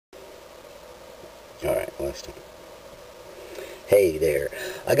Alright, last time. Hey there.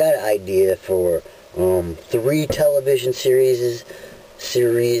 I got an idea for 3 television series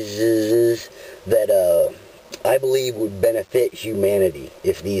that I believe would benefit humanity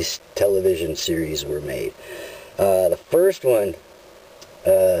if these television series were made. The first one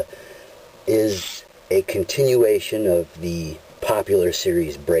is a continuation of the popular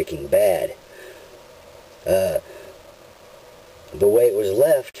series Breaking Bad. The way it was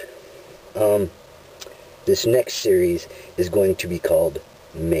left, this next series is going to be called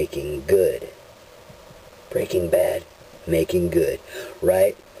Making Good. Breaking Bad, Making Good,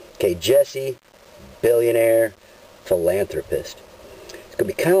 right? Okay, Jesse, billionaire, philanthropist. It's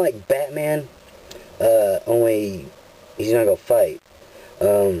going to be kind of like Batman, only he's not going to fight.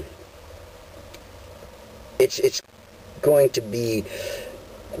 It's going to be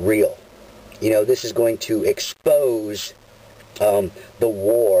real. You know, this is going to expose the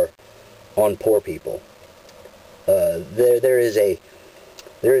war on poor people. There is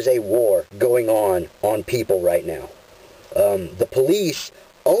a war going on people right now. The police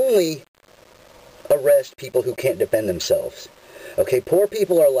only arrest people who can't defend themselves. Okay, poor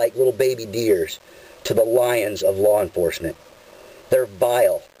people are like little baby deers to the lions of law enforcement. They're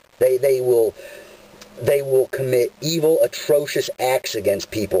vile. They will commit evil, atrocious acts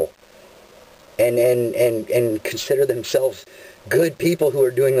against people, and consider themselves good people who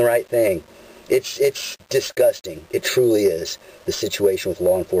are doing the right thing. It's disgusting. It truly is. The situation with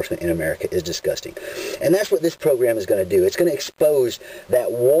law enforcement in America is disgusting. And that's what this program is going to do. It's going to expose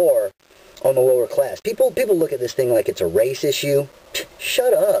that war on the lower class. People look at this thing like it's a race issue.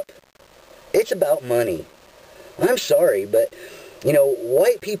 Shut up. It's about money. I'm sorry, but, you know,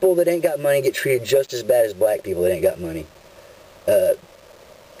 white people that ain't got money get treated just as bad as black people that ain't got money.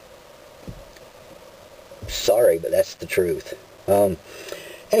 Sorry, but that's the truth.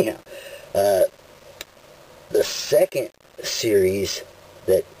 Anyhow, the second series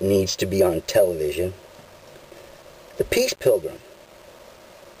that needs to be on television, The Peace Pilgrim.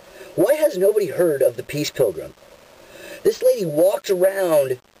 Why has nobody heard of The Peace Pilgrim? This lady walked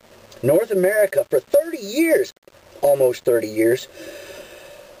around North America for 30 years, almost 30 years,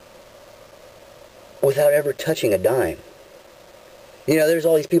 without ever touching a dime. You know, there's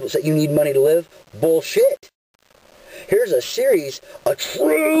all these people that say you need money to live. Bullshit. Here's a series, a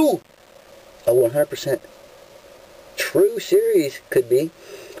 100% true series, could be,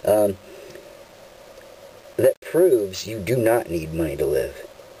 that proves you do not need money to live.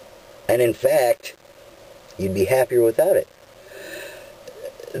 And in fact, you'd be happier without it.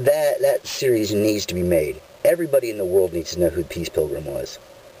 That series needs to be made. Everybody in the world needs to know who Peace Pilgrim was.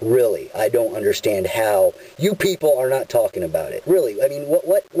 Really, I don't understand how you people are not talking about it. Really, I mean,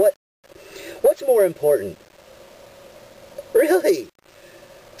 what's more important? Really?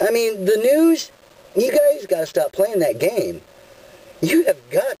 I mean, the news, you guys got to stop playing that game. You have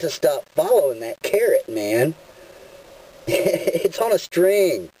got to stop following that carrot, man. It's on a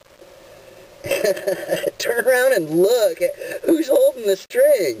string. Turn around and look at who's holding the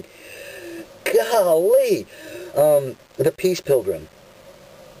string. Golly. The Peace Pilgrim.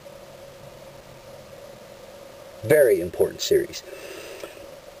 Very important series.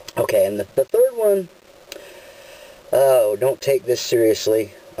 Okay, and the third one, oh, don't take this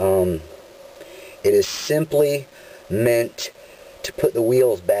seriously. It is simply meant to put the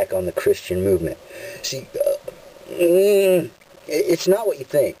wheels back on the Christian movement. See, it's not what you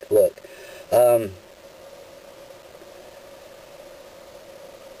think. Look,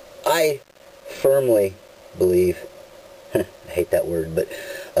 I firmly believe, I hate that word, but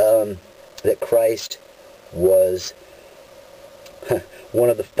that Christ was one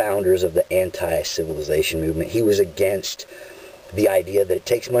of the founders of the anti-civilization movement. He was against the idea that it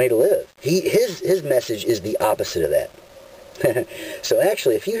takes money to live. His message is the opposite of that. So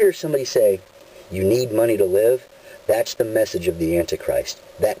actually, if you hear somebody say, you need money to live, that's the message of the Antichrist.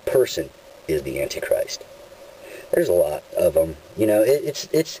 That person is the Antichrist. There's a lot of them. You know, it's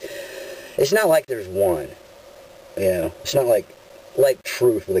not like there's one. You know, it's not like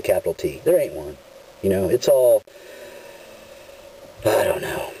truth with a capital T. There ain't one. You know, it's all, I don't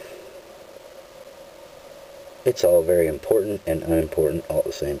know. It's all very important and unimportant all at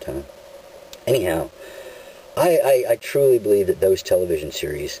the same time. Anyhow, I truly believe that those television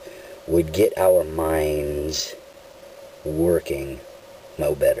series would get our minds working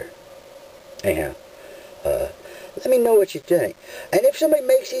no better. Anyhow, let me know what you think. And if somebody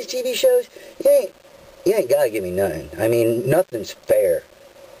makes these TV shows, you ain't gotta give me nothing. I mean, nothing's fair.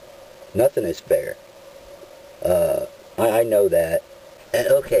 Nothing is fair. I know that.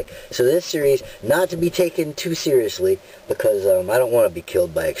 Okay, so this series, not to be taken too seriously, because I don't want to be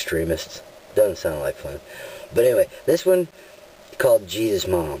killed by extremists. Doesn't sound like fun. But anyway, this one called Jesus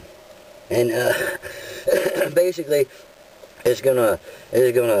Mom. And basically it's gonna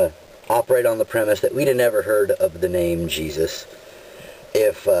operate on the premise that we'd have never heard of the name Jesus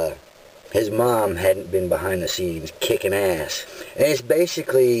if his mom hadn't been behind the scenes kicking ass. And it's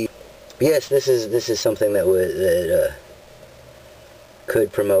basically, yes, this is something that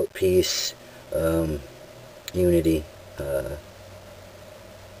could promote peace, unity,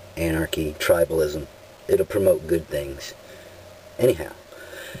 anarchy, tribalism. It'll promote good things. Anyhow.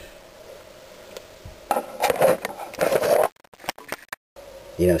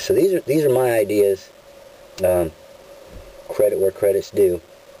 You know, so these are my ideas. Credit where credit's due.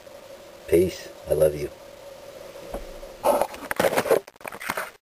 Peace. I love you.